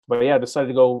But yeah, I decided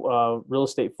to go real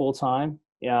estate full time.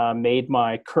 Found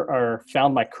my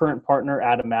current partner,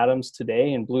 Adam Adams,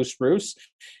 today in Blue Spruce,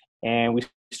 and we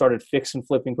started fixing,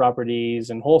 flipping properties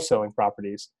and wholesaling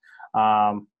properties.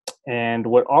 And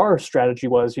what our strategy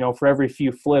was, for every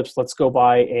few flips, let's go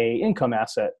buy a income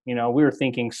asset. We were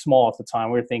thinking small at the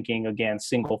time. We were thinking, again,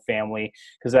 single family,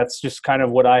 because that's just kind of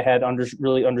what I had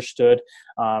really understood.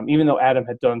 Even though Adam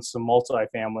had done some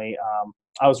multifamily,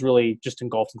 I was really just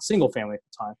engulfed in single family at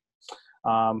the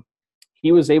time.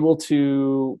 He was able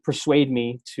to persuade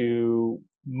me to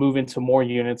move into more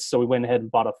units. So we went ahead and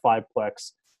bought a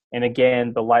fiveplex. And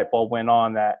again, the light bulb went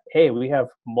on that, hey, we have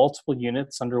multiple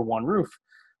units under one roof.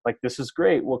 Like, this is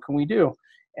great. What can we do?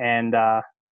 And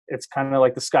it's kind of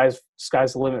like the sky's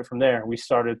the limit from there. We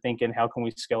started thinking, how can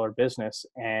we scale our business?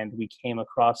 And we came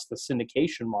across the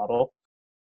syndication model.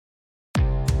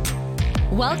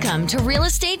 Welcome to Real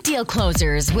Estate Deal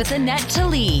Closers with Annette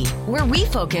Talley, where we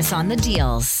focus on the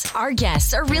deals. Our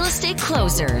guests are real estate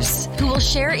closers who will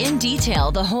share in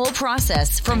detail the whole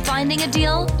process from finding a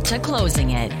deal to closing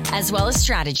it, as well as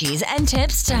strategies and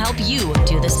tips to help you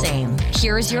do the same.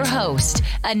 Here's your host,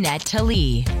 Annette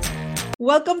Talley.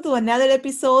 Welcome to another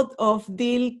episode of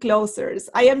Deal Closers.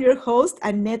 I am your host,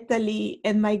 Annette Talley,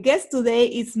 and my guest today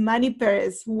is Manny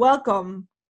Perez. Welcome.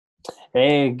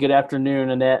 Hey, good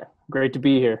afternoon, Annette. Great to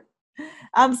be here.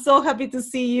 I'm so happy to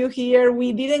see you here.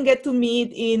 We didn't get to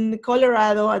meet in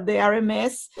Colorado at the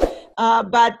RMS,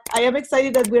 but I am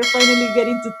excited that we're finally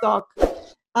getting to talk.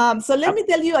 So let me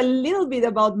tell you a little bit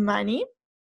about Manny.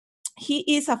 He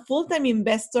is a full-time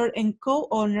investor and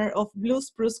co-owner of Blue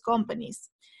Spruce Companies.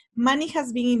 Manny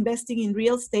has been investing in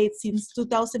real estate since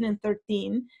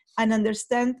 2013 and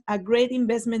understands a great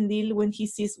investment deal when he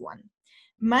sees one.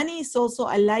 Manny is also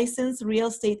a licensed real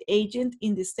estate agent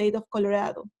in the state of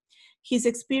Colorado. His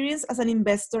experience as an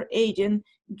investor agent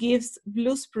gives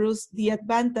Blue Spruce the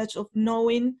advantage of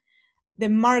knowing the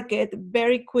market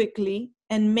very quickly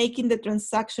and making the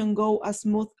transaction go as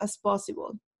smooth as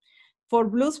possible. For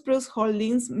Blue Spruce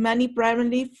Holdings, Manny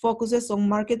primarily focuses on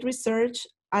market research,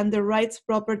 underwrites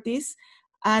properties,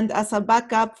 and as a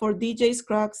backup for DJ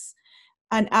Scruggs,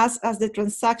 and acts as the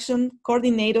transaction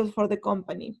coordinator for the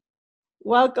company.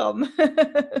 Welcome.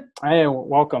 Hey,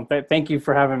 welcome. Thank you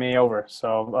for having me over.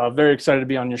 So very excited to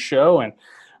be on your show and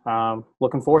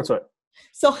looking forward to it.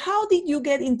 So how did you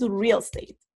get into real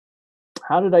estate?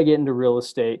 How did I get into real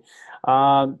estate?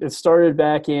 It started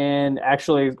back in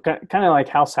actually kind of like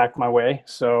house hacked my way.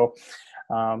 So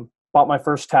bought my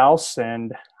first house,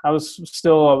 and I was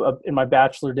still in my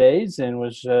bachelor days and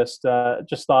was just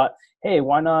thought, hey,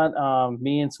 why not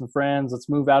me and some friends, let's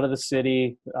move out of the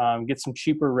city, get some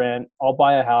cheaper rent. I'll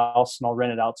buy a house and I'll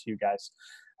rent it out to you guys.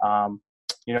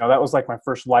 That was like my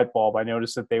first light bulb. I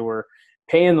noticed that they were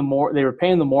paying the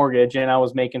mortgage and I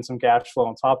was making some cash flow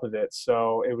on top of it.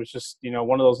 So it was just,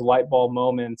 one of those light bulb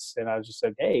moments. And I just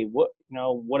said, hey, what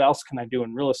else can I do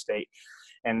in real estate?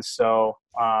 And so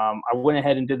I went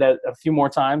ahead and did that a few more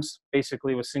times,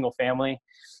 basically with single family.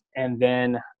 And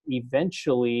then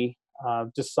eventually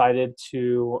decided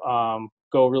to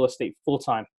go real estate full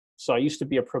time. So I used to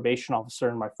be a probation officer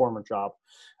in my former job.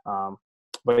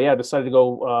 But yeah, I decided to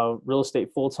go real estate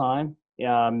full time.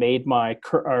 Found my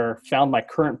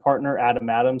current partner, Adam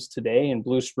Adams, today in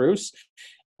Blue Spruce.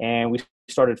 And we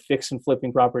started fixing,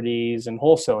 flipping properties and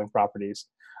wholesaling properties.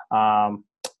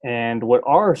 And what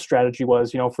our strategy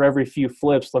was, for every few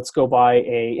flips, let's go buy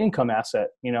a income asset.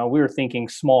 We were thinking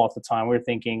small at the time. We were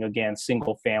thinking, again,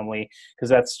 single family,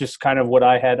 because that's just kind of what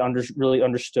I had really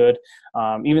understood.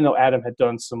 Even though Adam had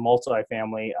done some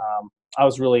multifamily, I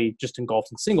was really just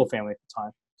engulfed in single family at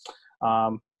the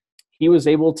time. He was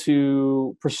able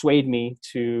to persuade me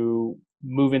to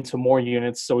move into more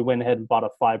units. So we went ahead and bought a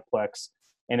fiveplex.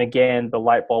 And again, the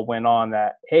light bulb went on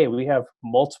that, hey, we have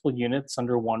multiple units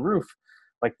under one roof.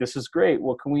 Like, this is great.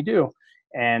 What can we do?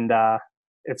 And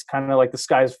it's kind of like the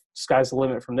sky's the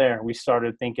limit from there. We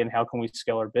started thinking, how can we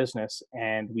scale our business?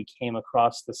 And we came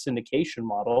across the syndication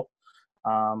model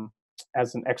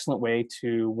as an excellent way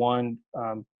to, one,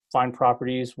 find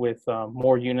properties with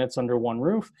more units under one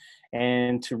roof,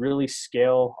 and to really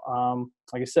scale,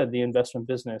 like I said, the investment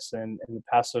business and the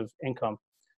passive income.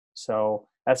 So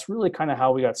that's really kind of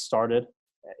how we got started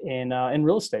in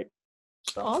real estate.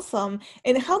 So. Awesome.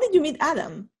 And how did you meet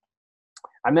Adam?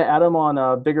 I met Adam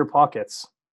on Bigger Pockets.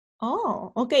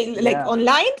 Oh, okay. Like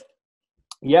online?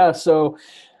 Yeah. So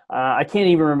I can't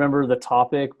even remember the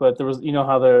topic, but there was,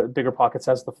 how the Bigger Pockets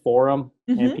has the forum,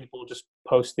 and people just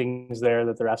post things there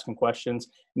that they're asking questions.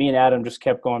 Me and Adam just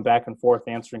kept going back and forth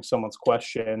answering someone's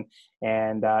question.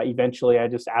 And eventually I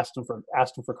just asked him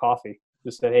for coffee.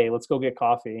 Just said, hey, let's go get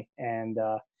coffee. And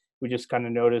we just kind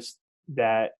of noticed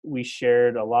that we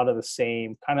shared a lot of the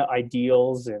same kind of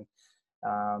ideals and,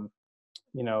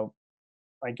 you know,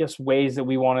 I guess ways that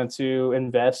we wanted to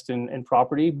invest in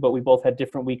property, but we both had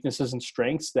different weaknesses and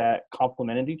strengths that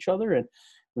complemented each other. And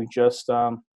we just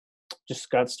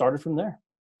got started from there.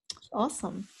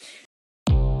 Awesome.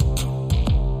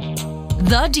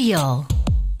 The Deal.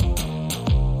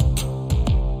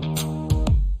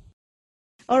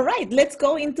 All right, let's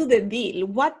go into the deal.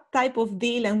 What type of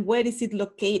deal and where is it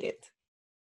located?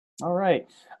 All right.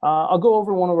 I'll go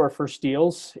over one of our first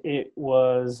deals. It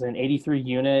was an 83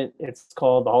 unit. It's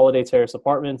called the Holiday Terrace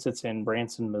Apartments. It's in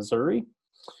Branson, Missouri.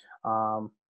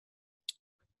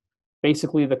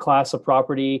 Basically, the class of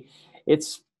property,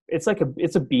 it's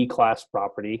a B class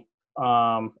property.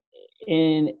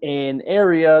 In an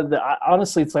area that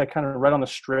honestly, it's like kind of right on the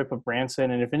strip of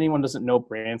Branson. And if anyone doesn't know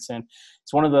Branson,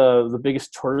 it's one of the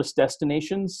biggest tourist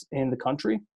destinations in the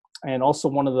country, and also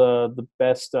one of the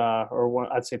best,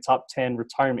 I'd say top 10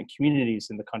 retirement communities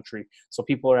in the country. So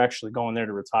people are actually going there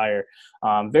to retire.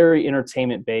 Very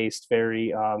entertainment based,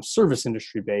 very service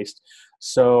industry based.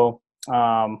 So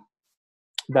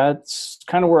that's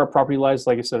kind of where our property lies.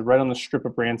 Like I said, right on the strip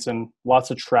of Branson. Lots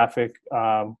of traffic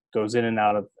goes in and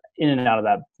out of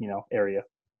that, you know, area.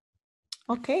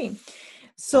 Okay.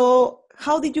 So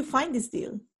how did you find this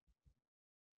deal?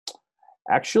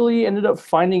 Actually ended up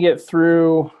finding it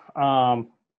through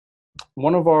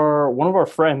one of our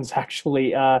friends.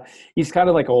 Actually, he's kind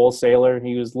of like a wholesaler.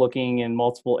 He was looking in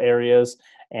multiple areas,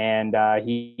 and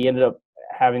he ended up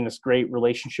having this great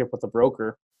relationship with a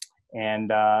broker,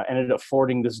 and ended up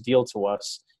forwarding this deal to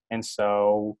us. And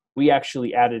so we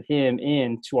actually added him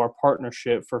into our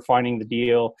partnership for finding the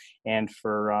deal and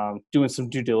for doing some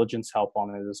due diligence help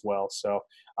on it as well. So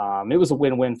it was a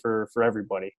win-win for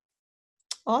everybody.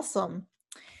 Awesome.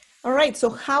 All right. So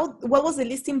what was the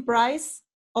listing price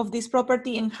of this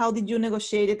property, and how did you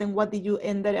negotiate it, and what did you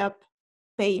ended up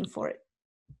paying for it?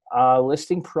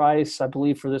 Listing price, I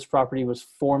believe, for this property was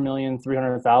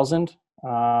 $4,300,000.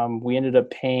 We ended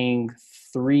up paying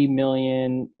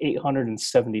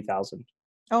 $3,870,000.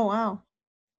 Oh wow,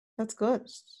 that's good.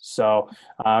 So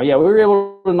we were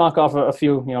able to knock off a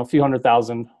few hundred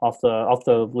thousand off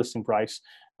the listing price.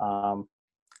 How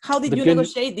did you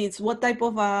negotiate this? What type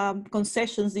of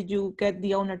concessions did you get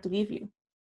the owner to give you?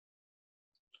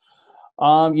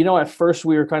 At first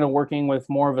we were kind of working with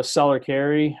more of a seller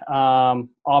carry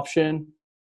option.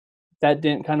 That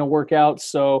didn't kind of work out.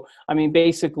 So, I mean,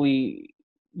 basically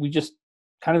we just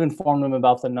kind of informed him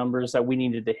about the numbers that we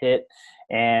needed to hit.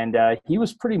 And he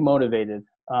was pretty motivated.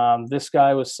 This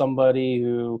guy was somebody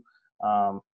who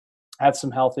had some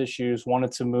health issues,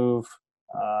 wanted to move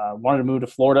to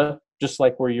Florida, just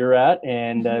like where you're at,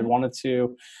 and wanted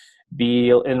to be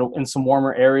in some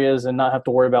warmer areas and not have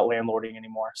to worry about landlording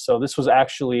anymore. So this was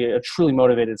actually a truly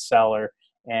motivated seller,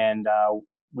 and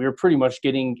we were pretty much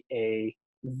getting a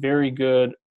very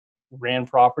good ran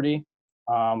property,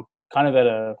 kind of at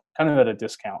a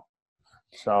discount.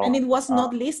 So, and it was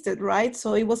not listed, right?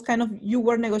 So it was kind of, you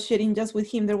were negotiating just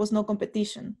with him. There was no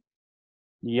competition.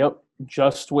 Yep,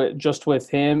 just with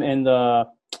him, and the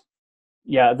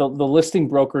listing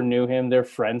broker knew him. They're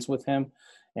friends with him,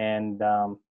 and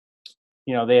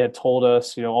they had told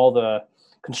us, all the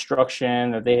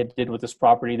construction that they had did with this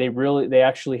property. They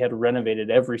actually had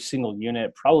renovated every single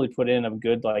unit, probably put in a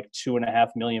good like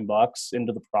 $2.5 million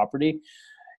into the property.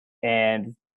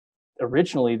 And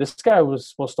originally this guy was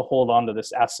supposed to hold on to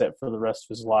this asset for the rest of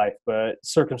his life, but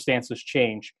circumstances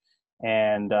change.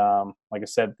 And like I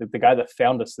said, the guy that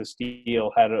found us this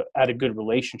deal had a good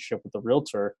relationship with the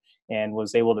realtor and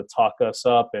was able to talk us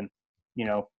up, and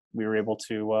we were able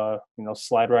to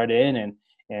slide right in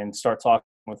and start talking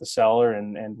with the seller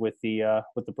and with the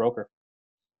broker.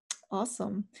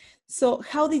 Awesome. So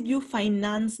how did you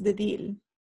finance the deal?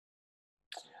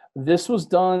 This was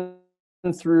done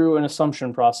through an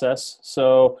assumption process.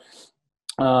 So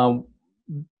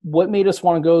what made us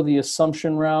want to go the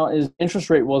assumption route is interest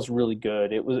rate was really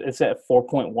good. It's at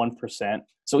 4.1%.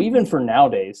 So even for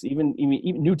nowadays, even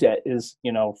new debt is,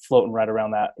 floating right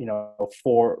around that,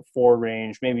 4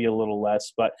 range, maybe a little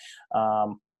less. But,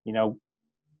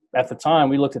 at the time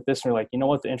we looked at this and we're like, you know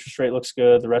what, the interest rate looks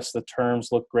good. The rest of the terms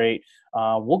look great.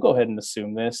 We'll go ahead and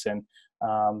assume this. And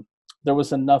there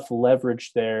was enough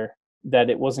leverage there that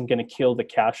it wasn't going to kill the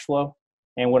cash flow.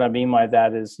 And what I mean by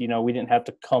that is, we didn't have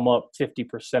to come up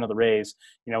 50% of the raise.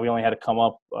 We only had to come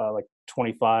up like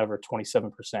 25 or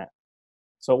 27%.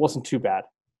 So it wasn't too bad.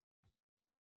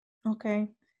 Okay.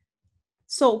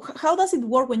 So how does it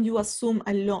work when you assume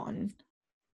a loan?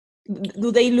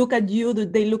 Do they look at you? Do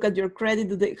they look at your credit?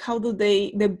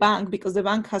 The bank, because the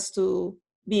bank has to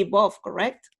be involved,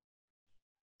 correct?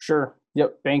 Sure.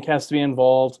 Yep. Bank has to be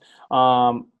involved.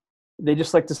 They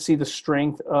just like to see the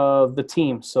strength of the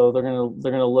team, so they're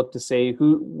gonna look to say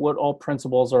what all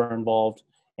principals are involved,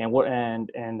 and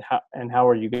how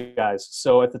are you guys.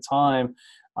 So at the time,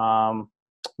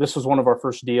 this was one of our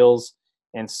first deals,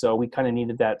 and so we kind of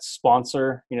needed that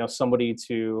sponsor, somebody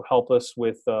to help us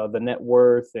with the net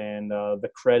worth and the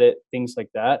credit, things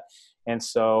like that. And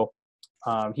so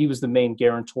he was the main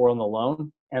guarantor on the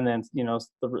loan. And then,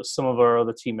 some of our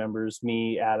other team members,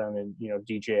 me, Adam, and,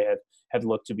 DJ had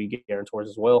looked to be guarantors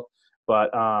as well.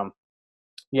 But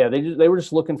yeah, they were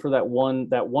just looking for that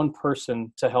one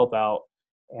person to help out.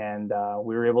 And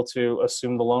we were able to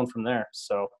assume the loan from there.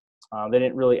 So they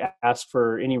didn't really ask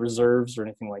for any reserves or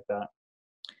anything like that.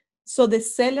 So the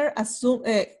seller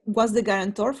was the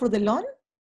guarantor for the loan?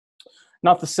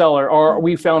 Not the seller, or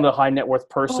we found a high net worth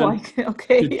person. Oh,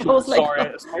 okay. I was sorry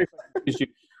if I confused you.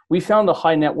 We found a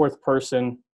high net worth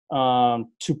person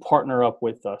to partner up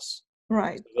with us.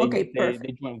 Right. So perfect.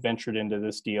 They joint ventured into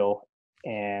this deal,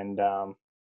 and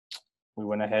we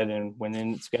went ahead and went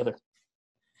in together.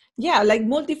 Yeah, like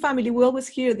multifamily, we always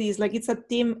hear this, like it's a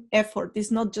team effort.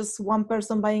 It's not just one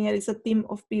person buying it, it's a team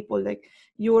of people. Like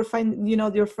you were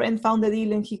your friend found the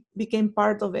deal and he became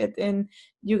part of it, and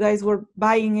you guys were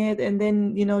buying it, and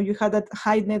then, you had that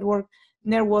high net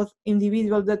worth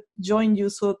individual that joined you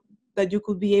so that you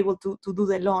could be able to do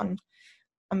the loan.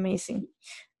 Amazing.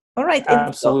 All right.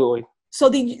 Absolutely. So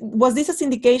was this a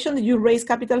syndication? Did you raise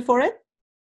capital for it?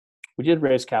 We did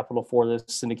raise capital for this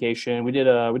syndication. We did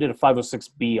a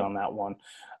 506B on that one.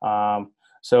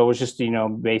 So it was just,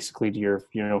 basically to your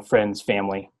friends,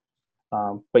 family.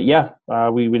 But yeah,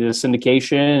 we did a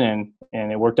syndication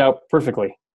and it worked out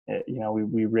perfectly.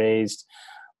 We raised,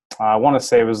 I want to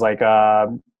say it was like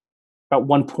about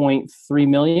 1.3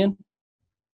 million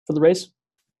for the raise.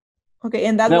 Okay,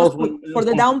 and that was for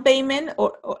the down payment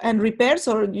and repairs,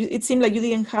 or it seemed like you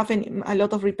didn't have a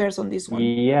lot of repairs on this one?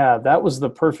 Yeah, that was the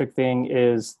perfect thing,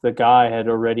 is the guy had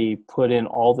already put in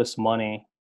all this money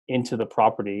into the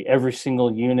property. Every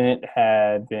single unit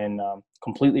had been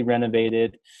completely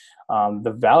renovated.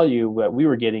 The value that we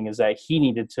were getting is that he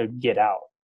needed to get out.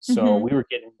 So we were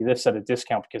getting this at a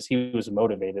discount because he was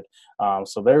motivated.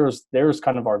 So there was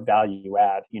kind of our value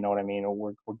add, you know what I mean?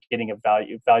 We're getting a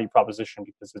value proposition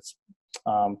because it's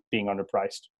being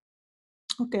underpriced.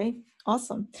 Okay,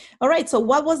 awesome. All right. So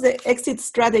what was the exit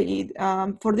strategy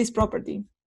for this property?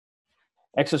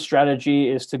 Exit strategy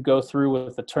is to go through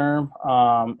with the term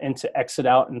and to exit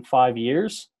out in 5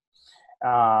 years.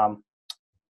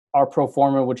 Our pro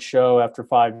forma would show after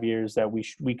 5 years that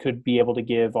we could be able to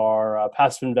give our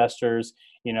passive investors,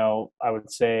 I would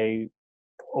say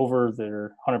over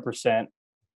their 100%,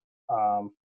 or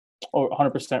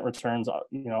 100% returns,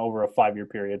 over a 5-year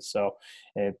period. So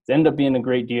it ended up being a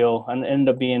great deal and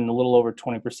ended up being a little over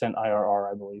 20% IRR,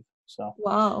 I believe. So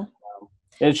wow,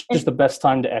 it's just the best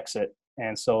time to exit.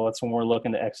 And so that's when we're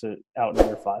looking to exit out in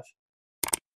year 5.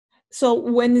 So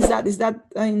when is that? Is that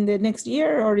in the next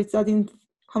year, or is that in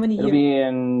how many years? It'll be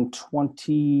in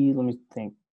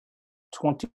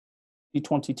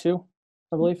 2022,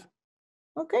 I believe.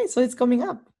 Okay, so it's coming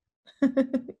up.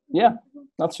 Yeah,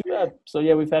 not too bad. So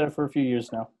yeah, we've had it for a few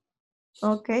years now.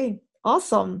 Okay,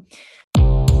 awesome.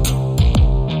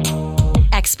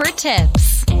 Expert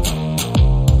tips.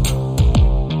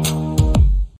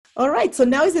 All right, so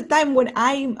now is the time when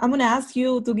I'm going to ask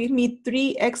you to give me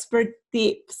 3 expert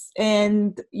tips.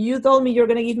 And you told me you're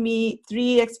going to give me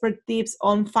 3 expert tips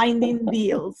on finding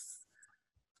deals.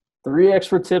 3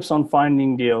 expert tips on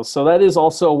finding deals. So that is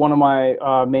also one of my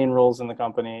main roles in the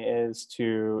company, is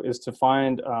to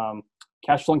find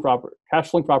cash flowing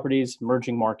properties,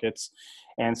 emerging markets.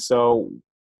 And so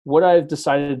what I've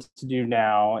decided to do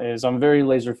now is I'm very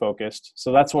laser focused.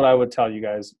 So that's what I would tell you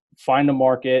guys. Find a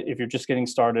market if you're just getting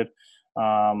started,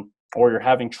 or you're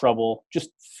having trouble. Just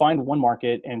find one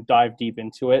market and dive deep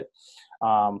into it.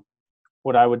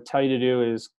 What I would tell you to do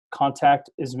is contact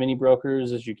as many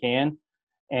brokers as you can,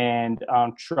 and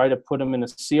try to put them in a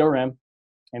CRM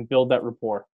and build that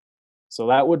rapport. So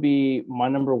that would be my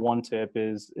number 1 tip,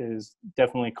 is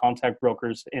definitely contact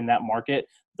brokers in that market.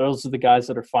 Those are the guys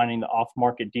that are finding the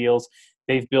off-market deals.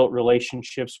 They've built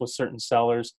relationships with certain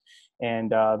sellers,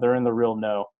 and they're in the real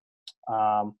know.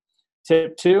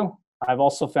 Tip 2, I've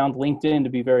also found LinkedIn to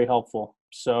be very helpful.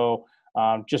 So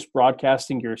just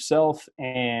broadcasting yourself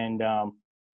and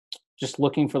just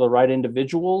looking for the right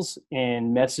individuals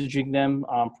and messaging them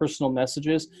personal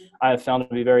messages, I have found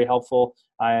to be very helpful.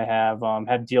 I have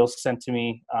had deals sent to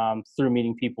me through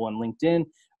meeting people in LinkedIn,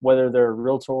 whether they're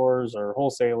realtors or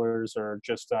wholesalers or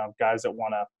just guys that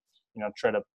want to,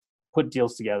 try to put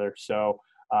deals together. So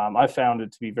I found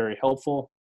it to be very helpful.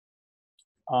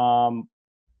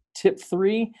 Tip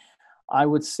 3, I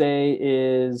would say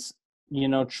is, I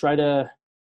would try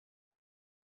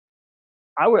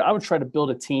to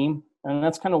build a team. And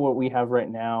that's kind of what we have right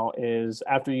now is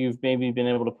after you've maybe been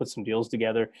able to put some deals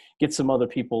together, get some other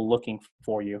people looking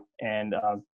for you and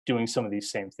doing some of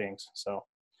these same things. So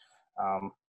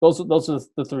those are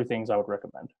the 3 things I would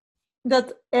recommend.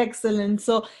 That's excellent.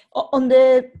 So on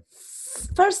the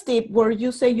first tip where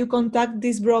you say you contact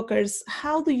these brokers,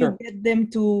 how do you get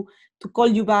them to call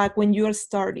you back when you are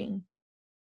starting?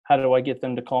 How do I get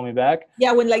them to call me back?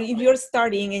 Yeah, when if you're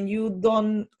starting and you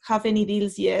don't have any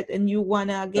deals yet and you want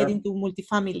to get into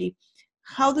multifamily,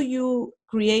 how do you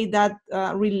create that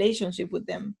relationship with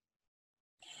them?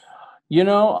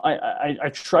 I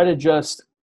try to just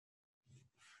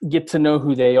get to know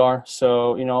who they are.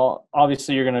 So,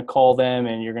 obviously you're going to call them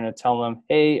and you're going to tell them,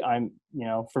 hey,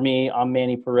 for me, I'm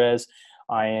Manny Perez.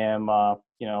 I am,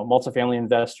 multifamily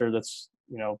investor that's,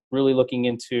 really looking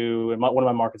into, and one of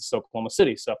my markets is Oklahoma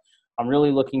City. So I'm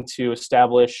really looking to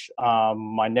establish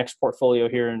my next portfolio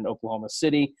here in Oklahoma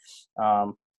City. I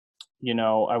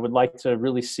would like to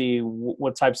really see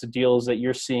what types of deals that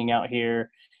you're seeing out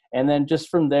here. And then just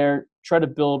from there, try to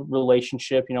build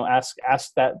relationship, ask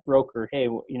that broker, hey,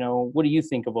 what do you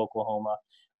think of Oklahoma?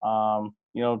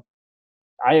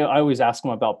 I always ask them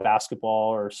about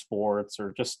basketball or sports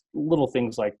or just little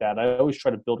things like that. I always try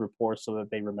to build rapport so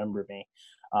that they remember me.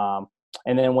 And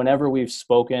then whenever we've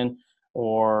spoken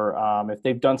or if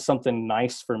they've done something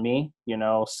nice for me,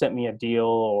 sent me a deal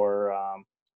or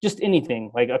just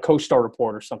anything like a CoStar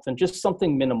report or something, just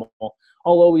something minimal,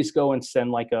 I'll always go and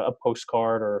send like a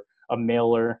postcard or a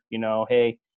mailer,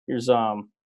 hey, here's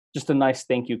just a nice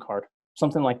thank you card,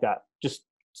 something like that. Just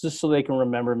so they can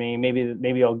remember me.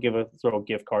 Maybe I'll throw a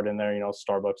gift card in there,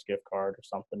 Starbucks gift card or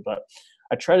something. But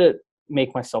I try to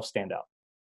make myself stand out.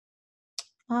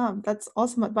 That's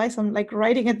awesome advice. I'm like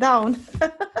writing it down.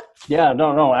 Yeah,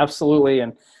 no, absolutely.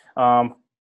 And,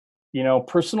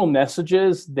 personal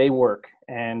messages, they work.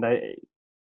 And I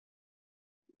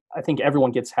think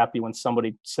everyone gets happy when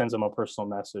somebody sends them a personal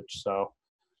message. So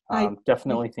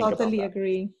definitely think about that. Totally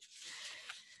agree.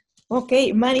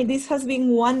 Okay, Manny, this has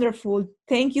been wonderful.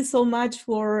 Thank you so much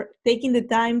for taking the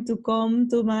time to come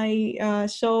to my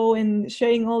show and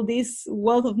sharing all this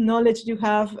wealth of knowledge you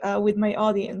have with my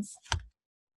audience.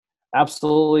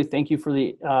 Absolutely. Thank you for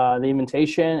the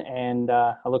invitation, and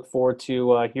I look forward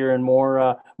to hearing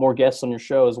more guests on your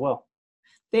show as well.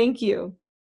 Thank you.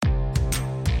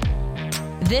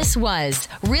 This was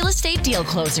Real Estate Deal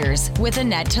Closers with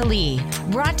Annette Talley,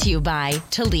 brought to you by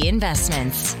Talley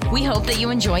Investments. We hope that you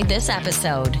enjoyed this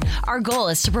episode. Our goal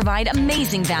is to provide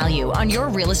amazing value on your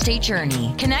real estate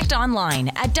journey. Connect online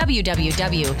at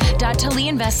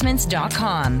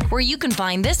www.talleyinvestments.com, where you can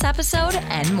find this episode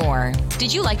and more.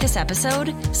 Did you like this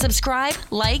episode? Subscribe,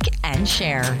 like, and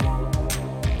share.